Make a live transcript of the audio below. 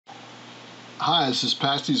Hi, this is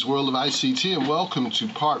Passy's World of ICT, and welcome to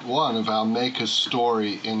part 1 of our Make a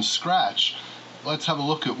Story in Scratch. Let's have a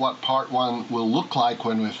look at what part 1 will look like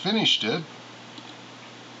when we've finished it.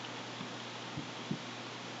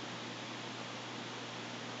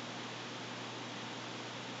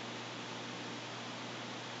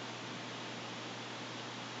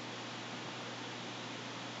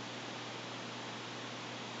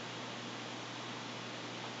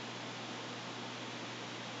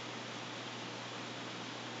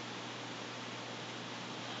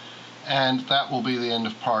 And that will be the end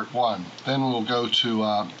of part 1. Then we'll go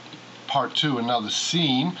to part 2, another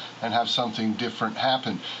scene, and have something different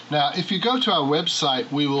happen. Now, if you go to our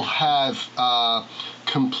website, we will have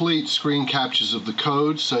complete screen captures of the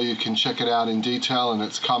code, so you can check it out in detail, and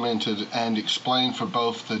it's commented and explained for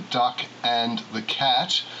both the duck and the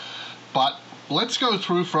cat. But let's go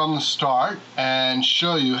through from the start and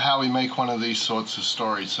show you how we make one of these sorts of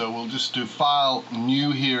stories. So we'll just do File,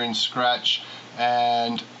 New here in Scratch,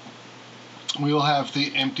 and we will have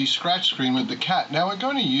the empty Scratch screen with the cat. Now we're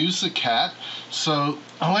going to use the cat, so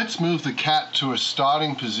let's move the cat to a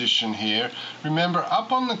starting position here. Remember,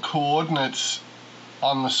 up on the coordinates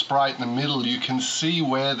on the sprite in the middle, you can see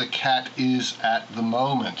where the cat is at the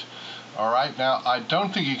moment. Alright, now I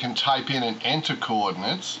don't think you can type in and enter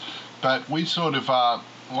coordinates, but we sort of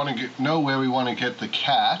want to know where we want to get the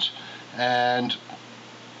cat, and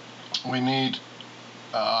we need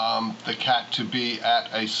the cat to be at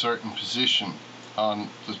a certain position on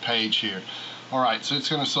the page here. Alright, so it's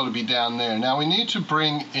going to sort of be down there. Now we need to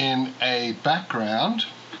bring in a background,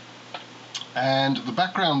 and the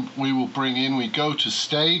background we will bring in, we go to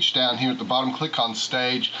Stage down here at the bottom, click on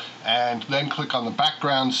Stage, and then click on the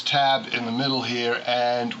Backgrounds tab in the middle here,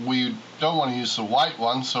 and we don't want to use the white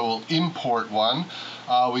one, so we'll import one.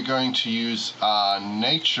 We're going to use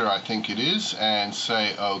Nature, I think it is, and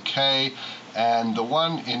say OK. And the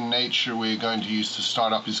one in Nature we're going to use to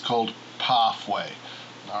start up is called Pathway.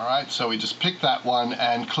 Alright, so we just pick that one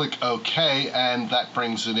and click OK, and that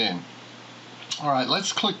brings it in. Alright,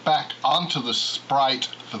 let's click back onto the sprite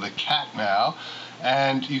for the cat now.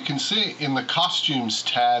 And you can see in the Costumes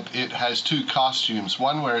tab, it has two costumes,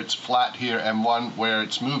 one where it's flat here and one where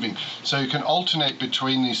it's moving. So you can alternate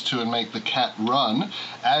between these two and make the cat run,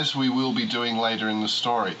 as we will be doing later in the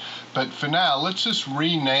story. But for now, let's just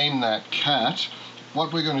rename that cat.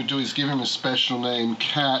 What we're going to do is give him a special name,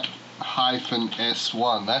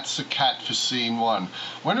 cat-S1. That's the cat for scene 1.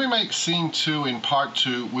 When we make scene 2 in part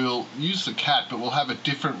 2, we'll use the cat, but we'll have a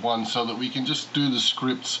different one so that we can just do the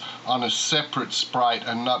scripts on a separate sprite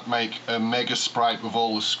and not make a mega sprite with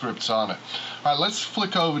all the scripts on it. Alright, let's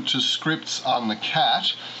flick over to scripts on the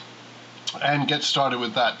cat and get started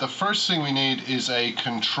with that. The first thing we need is a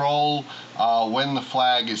control when the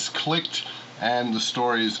flag is clicked and the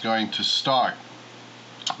story is going to start.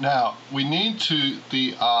 Now, we need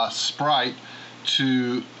the sprite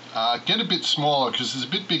to get a bit smaller because it's a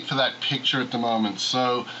bit big for that picture at the moment.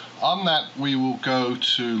 So on that, we will go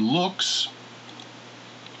to Looks,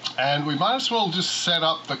 and we might as well just set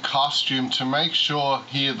up the costume to make sure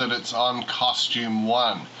here that it's on Costume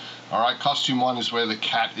 1. Alright, Costume 1 is where the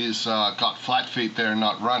cat is got flat feet there and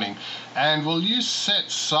not running. And we'll use Set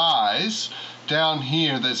Size. Down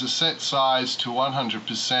here, there's a set size to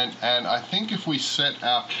 100%, and I think if we set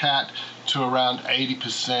our cat to around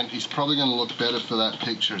 80%, he's probably going to look better for that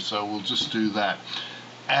picture, so we'll just do that.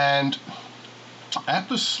 And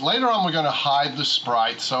later on, we're going to hide the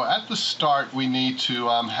sprite, so at the start, we need to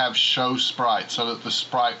have Show Sprite, so that the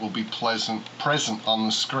sprite will be present on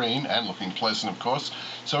the screen, and looking pleasant, of course.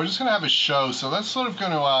 So we're just going to have a show, so that's sort of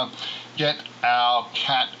going to get our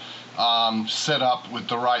cat set up with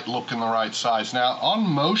the right look and the right size. Now on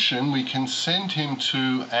motion, we can send him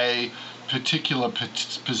to a particular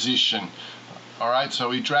position. Alright, so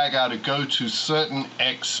we drag out a go to certain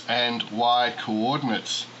X and Y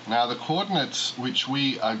coordinates. Now the coordinates which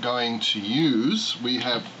we are going to use, we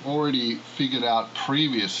have already figured out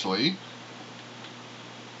previously.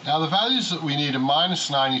 Now the values that we need are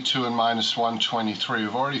 -92 and -123.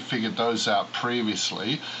 We've already figured those out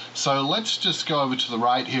previously. So let's just go over to the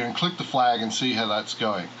right here and click the flag and see how that's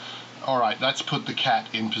going. Alright, that's put the cat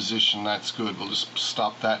in position. That's good. We'll just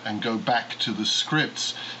stop that and go back to the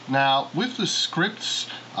scripts. Now with the scripts,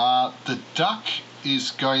 the duck is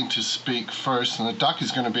going to speak first, and the duck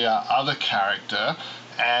is going to be our other character.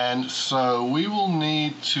 And so we will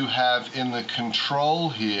need to have in the control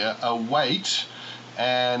here a wait.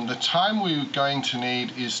 And the time we're going to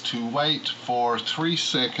need is to wait for 3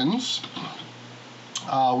 seconds,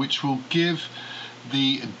 which will give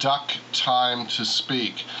the duck time to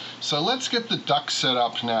speak. So let's get the duck set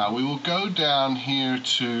up now. We will go down here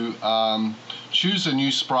to choose a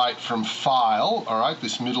new sprite from File, all right,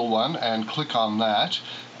 this middle one, and click on that.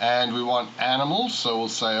 And we want animals, so we'll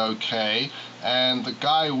say OK. And the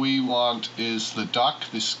guy we want is the duck,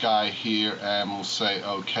 this guy here, and we'll say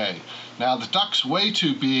OK. Now the duck's way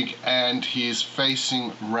too big and he is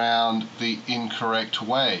facing round the incorrect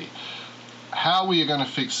way. How we are going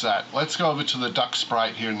to fix that? Let's go over to the duck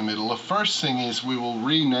sprite here in the middle. The first thing is we will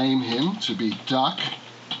rename him to be duck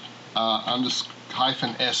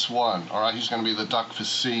 -S1. All right, he's going to be the duck for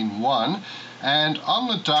scene 1. And on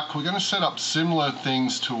the duck, we're going to set up similar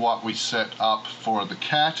things to what we set up for the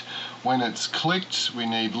cat. When it's clicked, we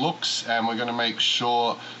need looks, and we're going to make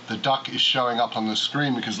sure the duck is showing up on the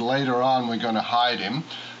screen because later on we're going to hide him.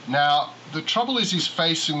 Now, the trouble is he's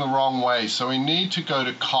facing the wrong way, so we need to go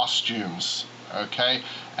to costumes, okay?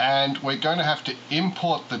 And we're going to have to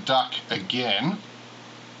import the duck again.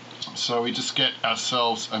 So we just get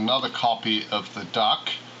ourselves another copy of the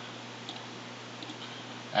duck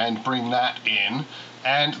and bring that in.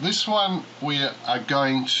 And this one we are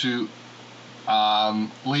going to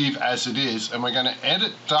leave as it is, and we're going to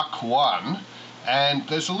edit duck 1. And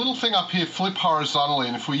there's a little thing up here, flip horizontally,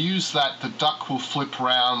 and if we use that, the duck will flip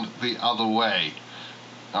round the other way.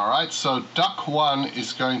 All right, so duck 1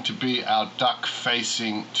 is going to be our duck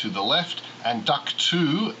facing to the left, and duck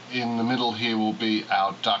 2 in the middle here will be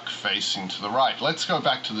our duck facing to the right. Let's go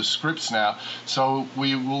back to the scripts now. So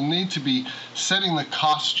we will need to be setting the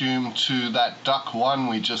costume to that duck 1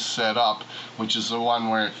 we just set up, which is the one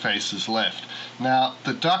where it faces left. Now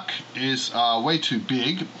the duck is way too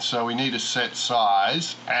big, so we need a set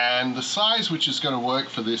size, and the size which is going to work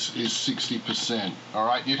for this is 60%. All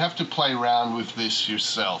right, you'd have to play around with this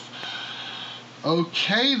yourself.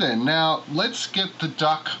 Okay then, now let's get the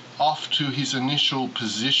duck off to his initial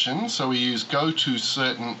position. So we use go to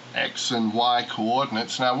certain X and Y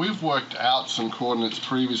coordinates. Now we've worked out some coordinates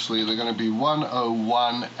previously. They're going to be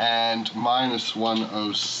 101 and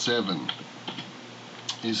 -107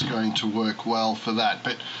 is going to work well for that.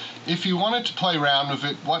 But if you wanted to play around with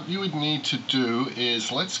it, what you would need to do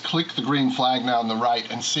is, let's click the green flag now on the right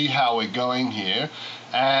and see how we're going here.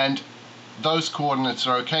 And those coordinates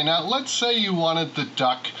are okay. Now let's say you wanted the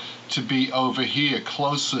duck to be over here,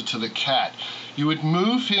 closer to the cat. You would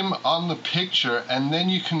move him on the picture, and then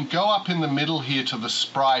you can go up in the middle here to the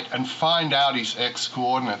sprite and find out his X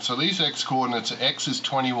coordinates. So these X coordinates are X is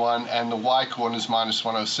 21 and the Y coordinate is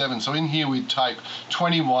 -107. So in here we'd type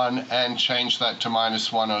 21 and change that to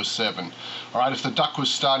 -107. All right, if the duck was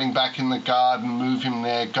starting back in the garden, move him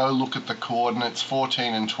there, go look at the coordinates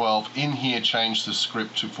 14 and 12. In here, change the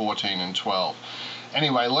script to 14 and 12.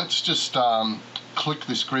 Anyway, let's just click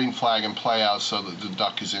this green flag and play out so that the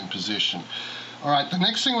duck is in position. All right, the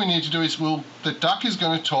next thing we need to do is the duck is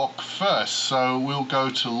going to talk first. So we'll go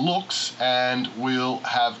to looks and we'll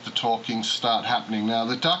have the talking start happening. Now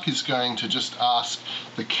the duck is going to just ask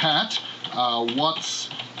the cat, what's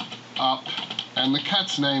up? And the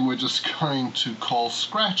cat's name we're just going to call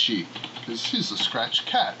Scratchy, because he's a scratch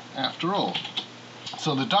cat after all.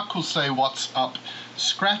 So the duck will say, what's up,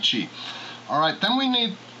 Scratchy? All right, then we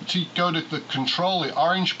need to go to the control, the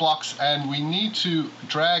orange blocks, and we need to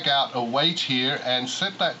drag out a wait here and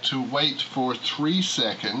set that to wait for 3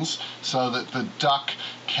 seconds so that the duck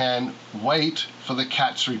can wait for the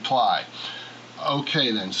cat's reply.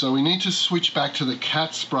 Okay then, so we need to switch back to the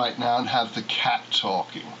cat sprite now and have the cat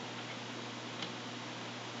talking.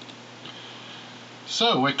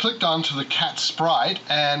 So we're clicked onto the cat sprite,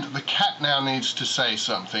 and the cat now needs to say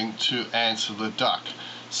something to answer the duck.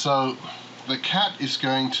 So the cat is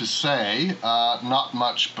going to say, not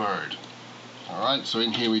much bird. All right, so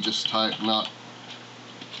in here we just type not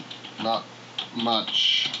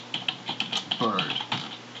much bird.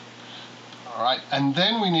 All right, and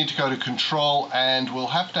then we need to go to control, and we'll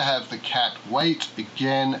have to have the cat wait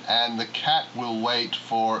again, and the cat will wait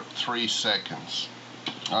for 3 seconds.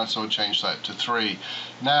 All right, so we'll change that to 3.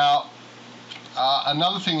 Now,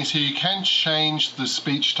 another thing is here, you can change the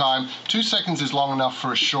speech time. 2 seconds is long enough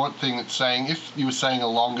for a short thing that's saying. If you were saying a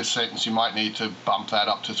longer sentence, you might need to bump that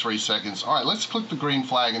up to 3 seconds. All right, let's click the green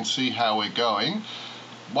flag and see how we're going.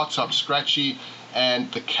 What's up, Scratchy? And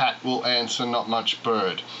the cat will answer, not much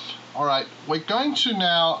bird. All right, we're going to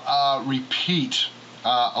now repeat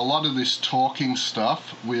a lot of this talking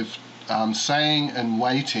stuff with saying and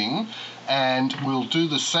waiting. And we'll do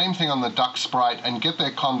the same thing on the duck sprite and get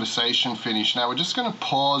their conversation finished. Now we're just going to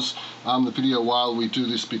pause the video while we do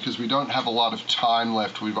this because we don't have a lot of time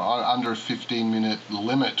left. We're under a 15-minute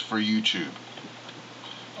limit for YouTube.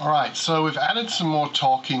 All right, so we've added some more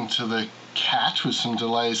talking to the cat with some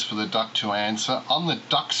delays for the duck to answer. On the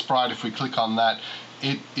duck sprite, if we click on that,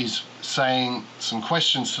 it is saying some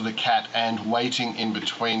questions to the cat and waiting in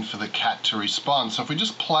between for the cat to respond. So if we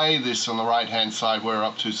just play this on the right hand side, where we're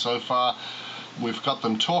up to so far, we've got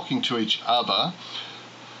them talking to each other.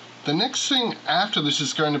 The next thing after this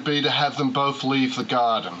is going to be to have them both leave the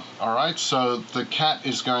garden. All right, so the cat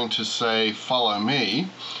is going to say, follow me,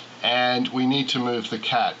 and we need to move the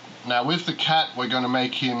cat. Now with the cat, we're going to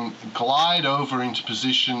make him glide over into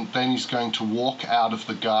position, then he's going to walk out of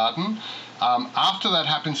the garden. After that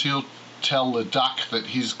happens, he'll tell the duck that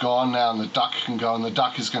he's gone now and the duck can go, and the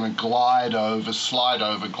duck is going to glide over, slide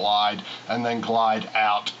over, glide, and then glide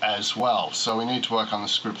out as well. So we need to work on the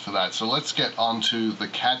script for that. So let's get onto the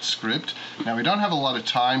cat script. Now we don't have a lot of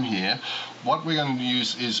time here. What we're going to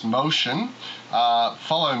use is motion.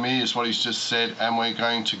 Follow me is what he's just said, and we're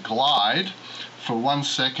going to glide for 1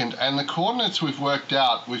 second, and the coordinates we've worked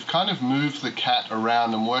out, we've kind of moved the cat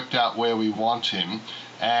around and worked out where we want him,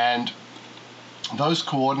 and those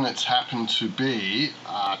coordinates happen to be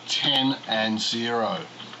 10 and 0,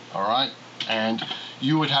 all right? And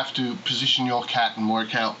you would have to position your cat and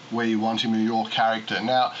work out where you want him in your character.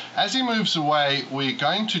 Now, as he moves away, we're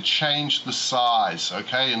going to change the size,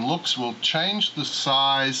 okay? In looks, we'll change the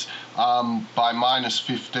size by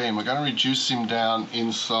 -15. We're going to reduce him down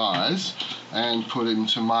in size and put him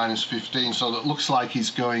to -15 so that it looks like he's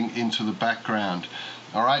going into the background,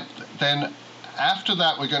 all right? Then after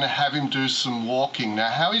that, we're going to have him do some walking. Now,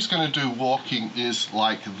 how he's going to do walking is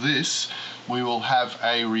like this. We will have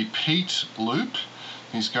a repeat loop.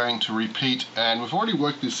 He's going to repeat, and we've already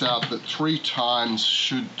worked this out that 3 times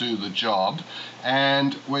should do the job.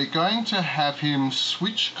 And we're going to have him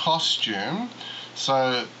switch costume.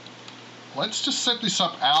 So let's just set this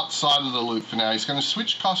up outside of the loop for now. He's going to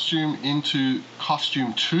switch costume into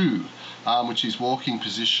costume 2. Which is walking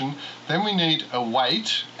position. Then we need a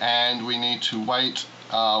wait, and we need to wait.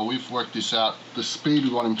 We've worked this out. The speed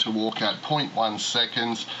we want him to walk at 0.1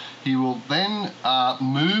 seconds. He will then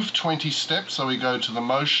move 20 steps, so we go to the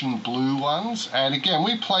motion blue ones. And again,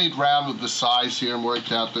 we played around with the size here and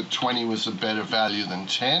worked out that 20 was a better value than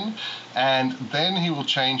 10. And then he will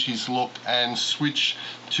change his look and switch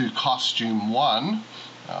to costume 1.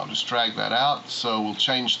 I'll just drag that out. So we'll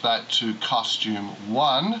change that to costume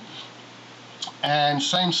 1. And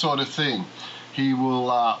same sort of thing. He will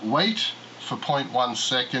wait for 0.1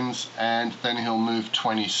 seconds, and then he'll move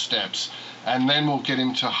 20 steps. And then we'll get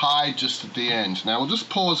him to hide just at the end. Now we'll just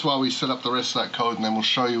pause while we set up the rest of that code, and then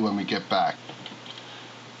we'll show you when we get back.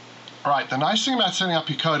 All right, the nice thing about setting up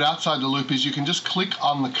your code outside the loop is you can just click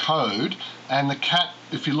on the code, and the cat,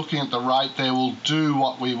 if you're looking at the right there, will do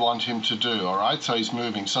what we want him to do, all right? So he's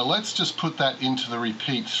moving. So let's just put that into the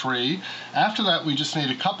repeat 3. After that, we just need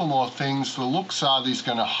a couple more things. The looks are he's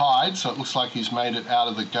going to hide, so it looks like he's made it out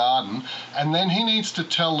of the garden. And then he needs to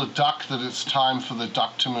tell the duck that it's time for the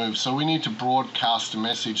duck to move. So we need to broadcast a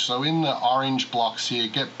message. So in the orange blocks here,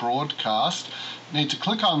 get broadcast. Need to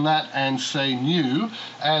click on that and say new,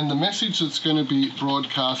 and the message that's going to be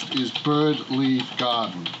broadcast is bird leave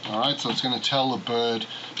garden. All right, so it's going to tell the bird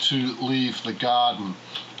to leave the garden.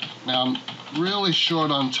 Now I'm really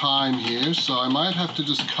short on time here, so I might have to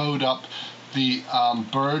just code up the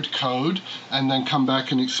bird code and then come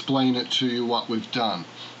back and explain it to you what we've done.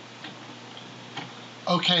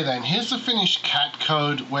 Okay then, here's the finished cat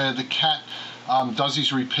code where the cat does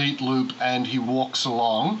his repeat loop and he walks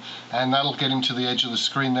along, and that'll get him to the edge of the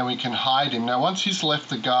screen. Then we can hide him. Now once he's left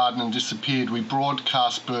the garden and disappeared, we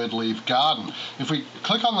broadcast bird leave garden. If we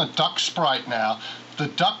click on the duck sprite now, the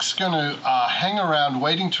duck's going to hang around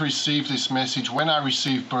waiting to receive this message when I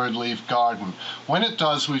receive bird leave garden. When it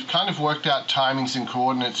does, we've kind of worked out timings and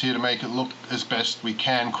coordinates here to make it look as best we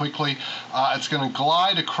can quickly. It's going to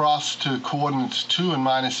glide across to coordinates 2 and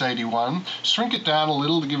 -81, shrink it down a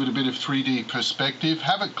little to give it a bit of 3D perspective,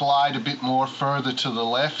 have it glide a bit more further to the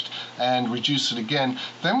left and reduce it again.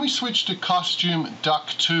 Then we switch to costume duck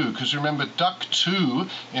 2, because remember duck 2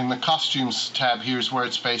 in the costumes tab here is where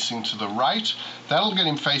it's facing to the right. That'll get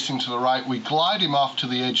him facing to the right. We glide him off to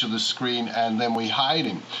the edge of the screen, and then we hide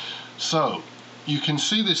him. So you can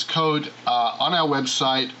see this code on our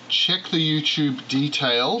website. Check the YouTube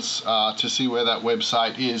details to see where that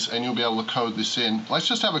website is, and you'll be able to code this in. Let's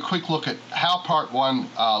just have a quick look at how part 1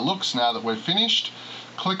 looks now that we're finished.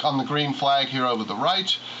 Click on the green flag here over the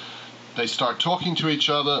right. They start talking to each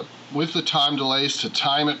other with the time delays to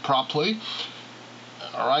time it properly.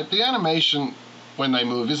 All right, the animation when they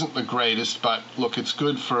move isn't the greatest, but look, it's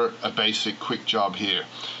good for a basic quick job here.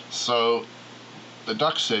 So the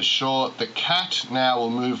duck says sure. The cat now will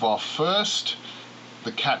move off first,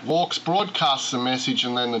 The cat walks, broadcasts the message,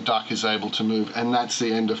 and then the duck is able to move, and that's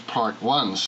the end of part 1.